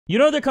You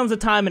know, there comes a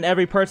time in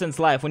every person's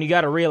life when you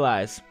gotta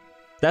realize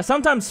that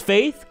sometimes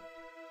faith,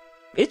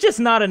 it's just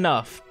not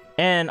enough.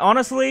 And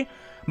honestly,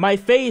 my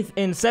faith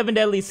in 7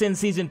 Deadly Sins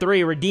Season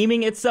 3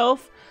 redeeming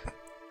itself,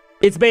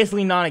 it's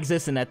basically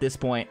non-existent at this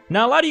point.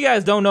 Now, a lot of you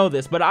guys don't know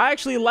this, but I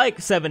actually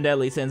like 7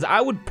 Deadly Sins. I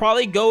would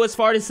probably go as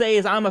far to say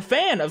as I'm a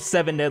fan of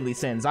 7 Deadly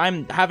Sins.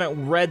 I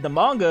haven't read the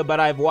manga, but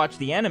I've watched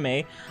the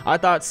anime. I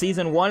thought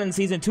Season 1 and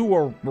Season 2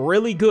 were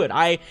really good.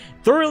 I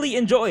thoroughly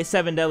enjoy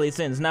 7 Deadly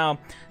Sins. Now,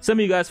 some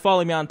of you guys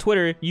follow me on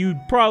Twitter, you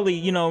probably,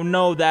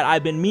 know that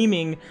I've been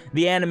memeing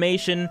the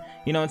animation,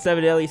 in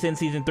 7 Deadly Sins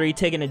Season 3,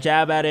 taking a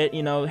jab at it,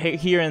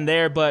 here and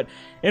there, but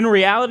in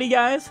reality,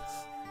 guys,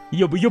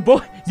 your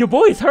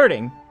boy is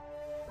hurting.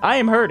 I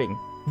am hurting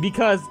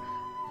because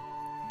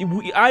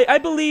I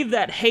believe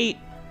that hate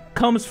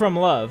comes from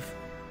love.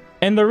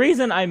 And the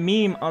reason I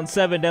meme on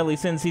 7 Deadly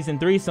Sins Season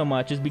 3 so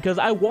much is because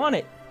I want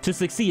it to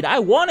succeed. I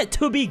want it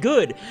to be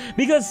good.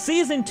 Because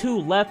Season 2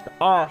 left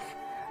off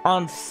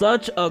on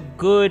such a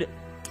good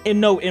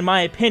note, in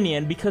my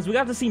opinion, because we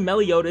got to see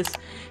Meliodas.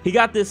 He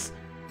got this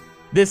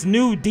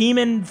new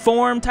demon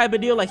form type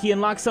of deal. Like, he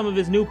unlocked some of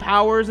his new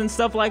powers and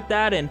stuff like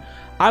that. And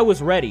I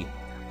was ready.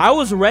 I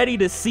was ready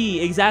to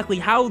see exactly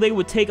how they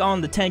would take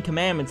on the 10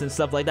 Commandments and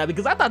stuff like that,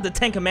 because I thought the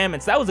 10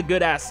 Commandments, that was a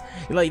good ass,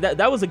 like,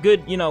 that was a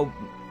good,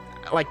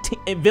 like,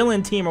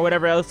 villain team or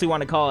whatever else you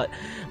want to call it.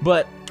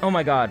 But, oh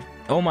my god,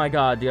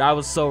 dude, I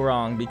was so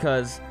wrong,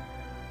 because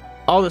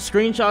all the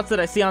screenshots that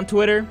I see on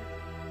Twitter,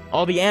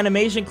 all the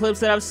animation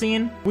clips that I've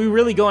seen, we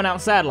really going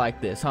outside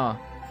like this, huh?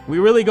 We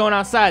really going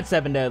outside,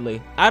 7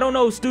 Deadly. I don't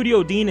know if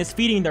Studio Deen is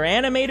feeding their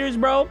animators,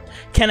 bro.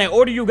 Can I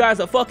order you guys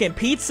a fucking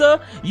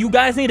pizza? You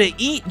guys need to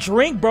eat,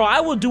 drink, bro.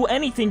 I will do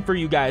anything for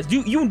you guys.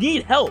 You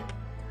need help.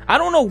 I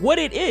don't know what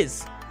it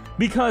is.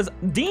 Because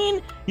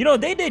Deen,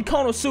 they did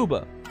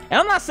Konosuba. And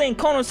I'm not saying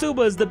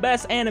Konosuba is the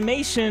best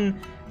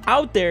animation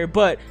out there,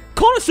 but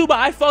Konosuba,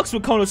 I fucks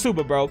with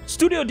Konosuba, bro.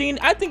 Studio Deen,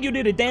 I think you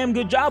did a damn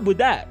good job with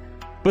that.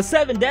 But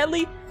 7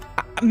 Deadly,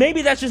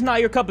 maybe that's just not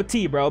your cup of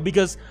tea, bro,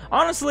 because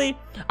honestly,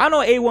 I know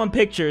A1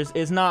 Pictures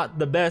is not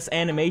the best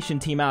animation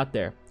team out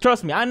there.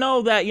 Trust me, I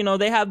know that,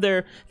 they have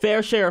their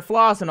fair share of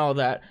flaws and all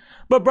that.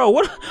 But bro,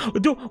 what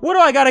do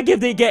I gotta give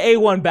to get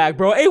A1 back,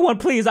 bro? A1,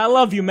 please, I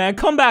love you, man.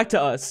 Come back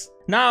to us.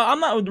 Now, I'm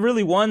not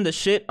really one to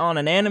shit on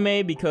an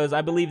anime because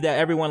I believe that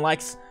everyone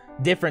likes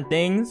different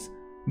things.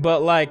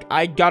 But, like,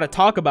 I gotta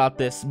talk about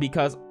this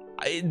because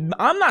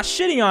I'm not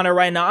shitting on it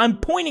right now. I'm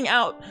pointing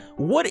out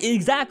what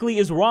exactly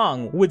is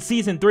wrong with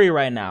Season 3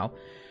 right now.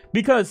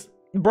 Because,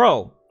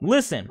 bro,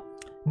 listen.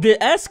 The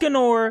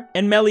Escanor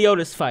and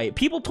Meliodas fight,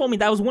 people told me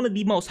that was one of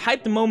the most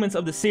hyped moments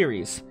of the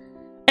series.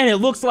 And it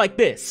looks like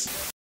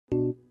this.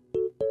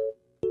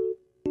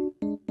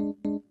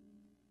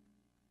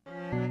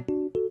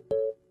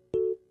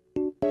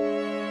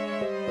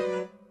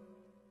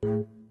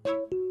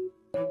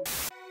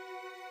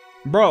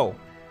 Bro,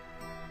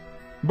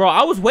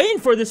 I was waiting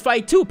for this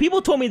fight too. People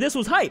told me this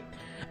was hype.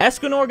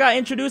 Escanor got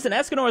introduced, and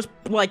Escanor is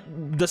like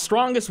the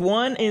strongest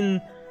one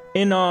in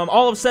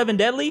all of 7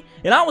 Deadly,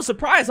 and I was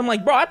surprised. I'm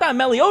like, bro, I thought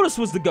Meliodas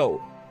was the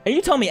GOAT, and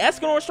you tell me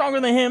Escanor is stronger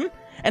than him,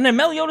 and then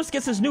Meliodas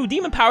gets his new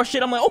demon power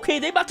shit. I'm like, okay,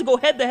 they about to go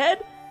head to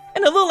head,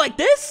 and it look like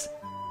this,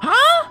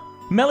 huh?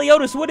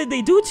 Meliodas, what did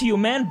they do to you,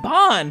 man?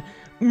 Bon,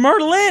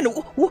 Merlin,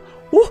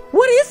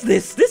 what is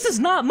this? This is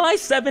not my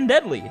 7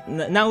 Deadly.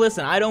 Now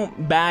listen, I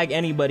don't bag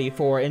anybody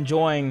for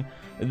enjoying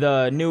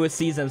the newest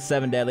season of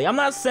 7 Deadly. I'm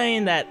not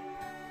saying that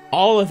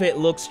all of it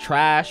looks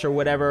trash or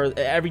whatever,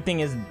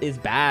 everything is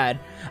bad.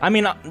 I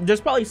mean,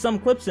 there's probably some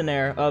clips in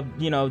there of,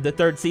 the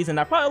 3rd season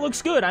that probably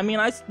looks good. I mean,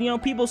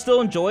 people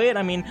still enjoy it.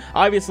 I mean,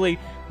 obviously,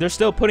 they're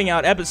still putting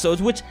out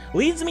episodes, which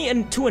leads me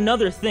into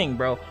another thing,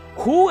 bro.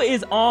 Who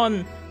is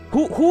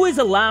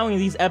allowing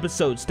these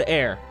episodes to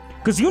air?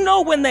 Because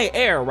when they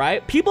air,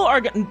 right? People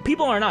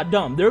are not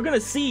dumb. They're gonna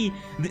see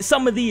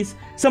some of these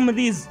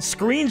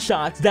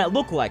screenshots that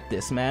look like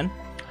this, man.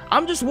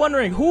 I'm just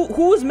wondering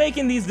who is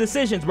making these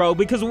decisions, bro,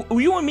 because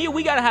you and me,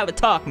 we gotta have a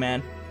talk,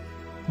 man.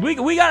 We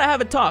gotta have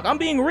a talk. I'm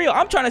being real.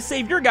 I'm trying to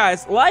save your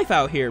guys' life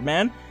out here,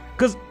 man,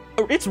 because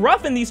it's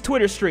rough in these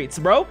Twitter streets,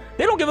 bro.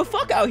 They don't give a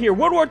fuck out here.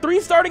 World War III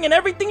starting and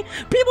everything.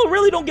 People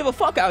really don't give a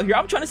fuck out here.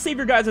 I'm trying to save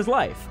your guys'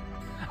 life.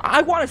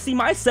 I want to see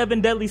my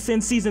 7 Deadly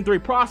Sins Season 3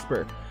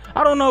 prosper.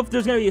 I don't know if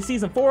there's gonna be a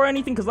Season 4 or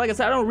anything, because like I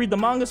said, I don't read the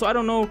manga, so I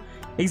don't know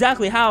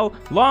exactly how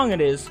long it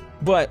is,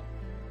 but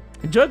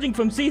judging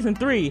from Season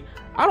 3,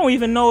 I don't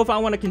even know if I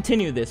want to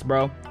continue this,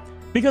 bro.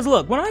 Because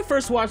look, when I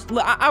first watched,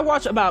 I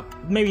watched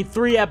about maybe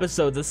 3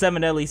 episodes of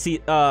 7 Deadly,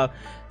 the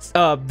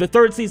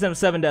 3rd season of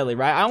 7 Deadly,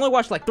 right? I only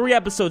watched like 3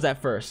 episodes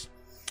at first,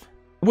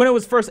 when it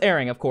was first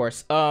airing, of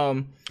course.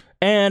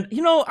 And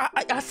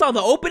I saw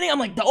the opening. I'm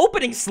like, the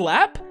opening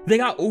slap. They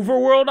got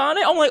Overworld on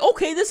it. I'm like,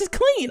 okay, this is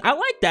clean. I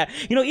like that.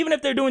 Even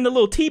if they're doing the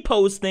little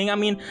T-pose thing, I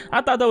mean,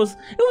 I thought it was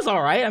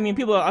all right. I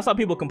mean, I saw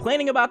people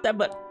complaining about that,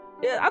 but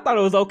yeah, I thought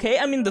it was okay.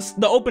 I mean,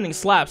 the opening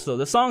slaps though.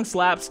 The song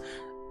slaps.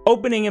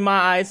 Opening in my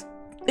eyes,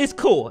 it's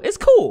cool. It's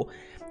cool.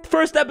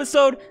 First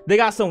episode, they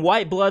got some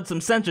white blood,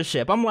 some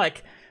censorship. I'm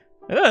like,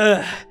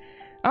 ugh.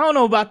 I don't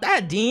know about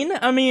that, Deen.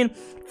 I mean,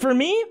 for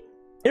me,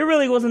 it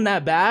really wasn't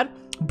that bad.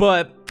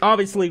 But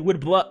obviously, with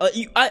blood,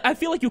 I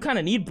feel like you kind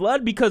of need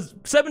blood because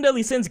Seven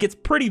Deadly Sins gets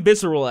pretty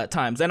visceral at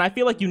times, and I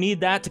feel like you need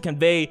that to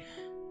convey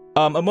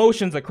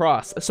emotions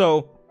across.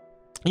 So,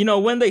 you know,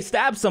 when they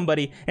stab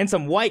somebody and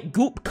some white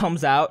goop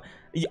comes out,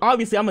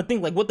 obviously I'm gonna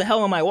think like, what the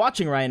hell am I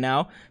watching right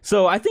now?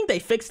 So I think they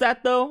fixed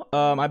that though.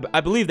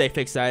 I believe they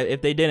fixed that.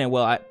 If they didn't,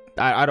 well,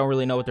 I don't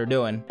really know what they're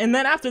doing. And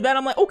then after that,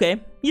 I'm like,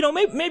 okay, you know,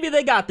 maybe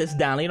they got this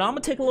down. You know, I'm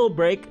gonna take a little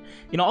break.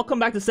 You know, I'll come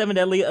back to Seven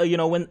Deadly, you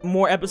know, when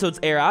more episodes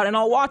air out, and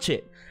I'll watch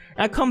it.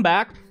 And I come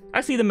back,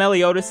 I see the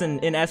Meliodas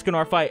and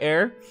Escanor fight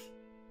air.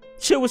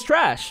 Shit was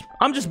trash.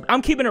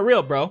 I'm keeping it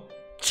real, bro.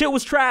 Shit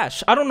was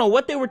trash. I don't know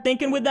what they were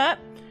thinking with that.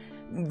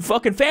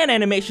 Fucking fan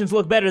animations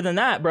look better than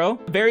that, bro.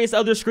 Various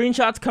other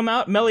screenshots come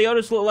out.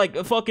 Meliodas look like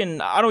a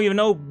fucking, I don't even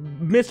know,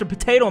 Mr.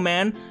 Potato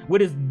Man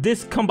with his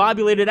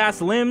discombobulated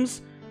ass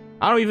limbs.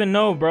 I don't even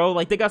know, bro.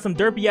 Like, they got some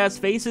derpy ass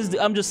faces.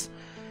 I'm just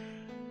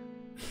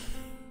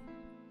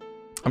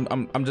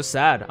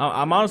sad.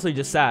 I'm honestly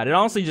just sad. It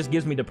honestly just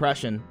gives me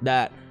depression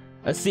that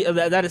a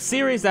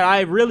series that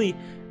I really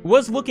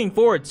was looking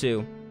forward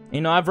to.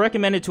 You know, I've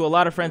recommended to a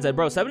lot of friends that,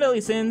 bro, Seven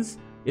Deadly Sins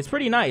is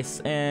pretty nice,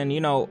 and, you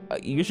know,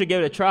 you should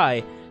give it a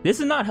try. This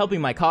is not helping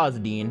my cause,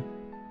 Deen.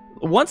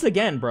 Once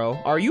again, bro,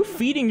 are you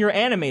feeding your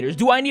animators?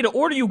 Do I need to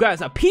order you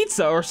guys a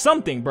pizza or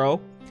something,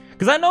 bro?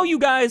 Because I know you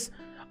guys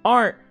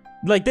aren't,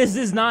 like, this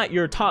is not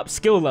your top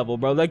skill level,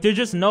 bro. Like, there's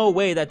just no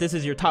way that this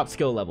is your top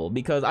skill level,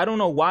 because I don't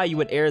know why you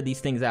would air these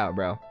things out,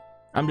 bro.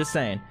 I'm just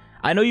saying.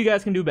 I know you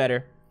guys can do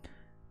better.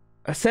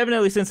 Seven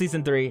Deadly Sins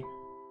Season 3.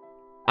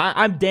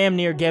 I'm damn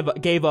near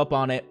gave up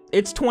on it.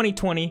 It's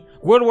 2020.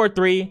 World War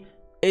 3.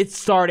 It's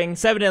starting.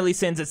 Seven Deadly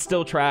Sins, it's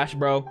still trash,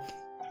 bro.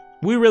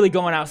 We really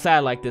going outside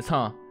like this,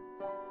 huh?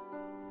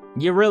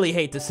 You really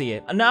hate to see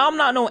it. Now, I'm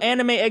not no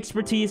anime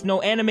expertise, no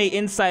anime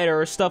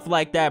insider or stuff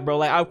like that, bro.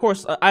 Like, of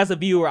course, as a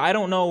viewer, I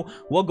don't know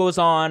what goes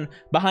on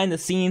behind the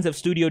scenes of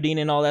Studio Deen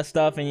and all that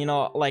stuff, and, you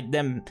know, like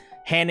them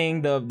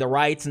handing the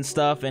rights and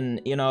stuff,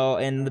 and, you know,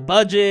 and the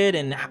budget,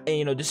 and,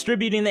 you know,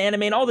 distributing the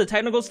anime and all the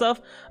technical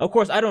stuff. Of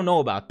course, I don't know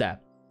about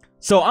that.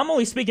 So I'm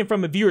only speaking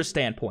from a viewer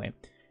standpoint.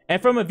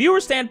 And from a viewer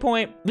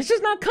standpoint, it's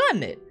just not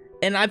cutting it.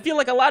 And I feel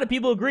like a lot of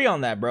people agree on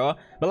that, bro.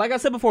 But like I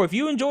said before, if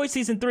you enjoy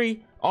Season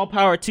 3, all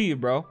power to you,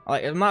 bro.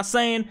 Like, I'm not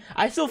saying,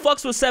 I still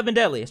fucks with Seven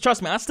Deadly.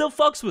 Trust me, I still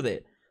fucks with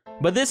it.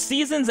 But this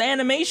season's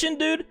animation,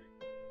 dude,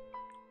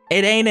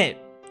 it ain't it.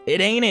 It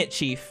ain't it,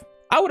 Chief.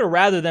 I would have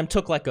rather them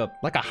took like a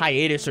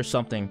hiatus or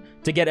something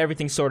to get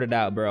everything sorted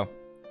out, bro.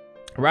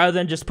 Rather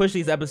than just push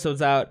these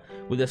episodes out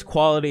with this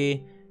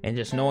quality and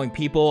just knowing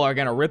people are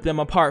gonna rip them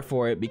apart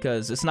for it,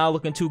 because it's not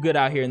looking too good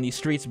out here in these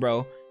streets,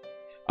 bro.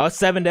 Us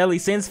Seven Deadly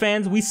Sins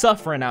fans, we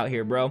suffering out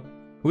here, bro.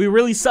 We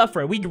really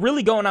suffering. We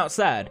really going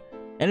outside.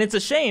 And it's a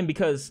shame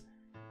because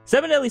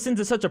Seven Deadly Sins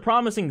is such a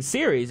promising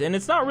series, and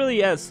it's not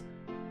really as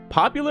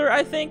popular,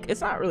 I think.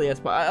 It's not really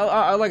as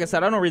like I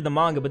said, I don't read the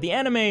manga, but the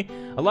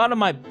anime, a lot of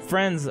my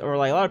friends or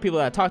like a lot of people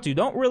that I talk to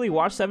don't really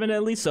watch Seven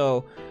Deadly.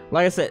 So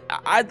like I said,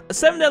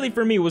 Seven Deadly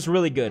for me was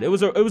really good. It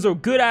was a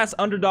good ass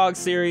underdog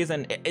series,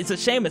 and it's a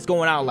shame it's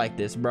going out like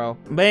this, bro.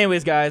 But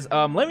anyways, guys,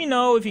 let me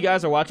know if you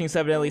guys are watching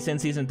Seven Deadly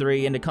Sins Season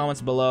 3 in the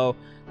comments below.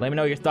 Let me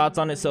know your thoughts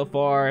on it so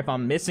far, if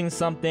I'm missing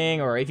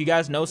something, or if you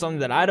guys know something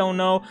that I don't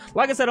know.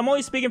 Like I said, I'm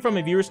only speaking from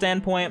a viewer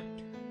standpoint.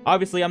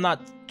 Obviously, I'm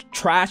not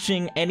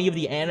trashing any of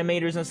the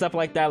animators and stuff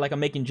like that. Like,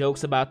 I'm making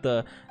jokes about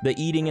the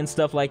eating and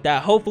stuff like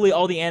that. Hopefully,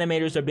 all the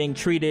animators are being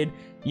treated,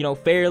 you know,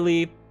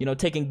 fairly, you know,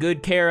 taken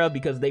good care of,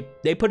 because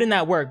they put in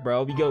that work,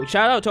 bro.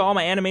 Shout out to all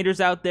my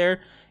animators out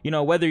there. You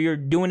know, whether you're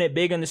doing it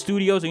big in the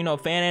studios or, you know,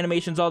 fan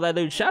animations, all that,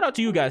 dude, shout out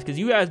to you guys, because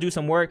you guys do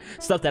some work,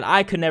 stuff that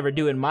I could never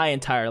do in my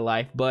entire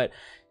life. But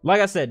like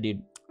I said,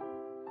 dude,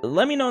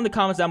 let me know in the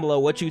comments down below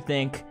what you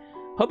think.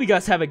 Hope you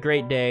guys have a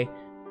great day,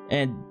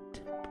 and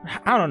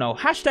I don't know,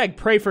 hashtag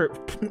pray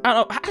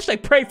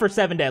for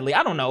Seven Deadly.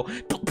 I don't know,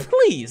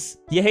 please.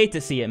 You hate to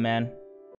see it, man.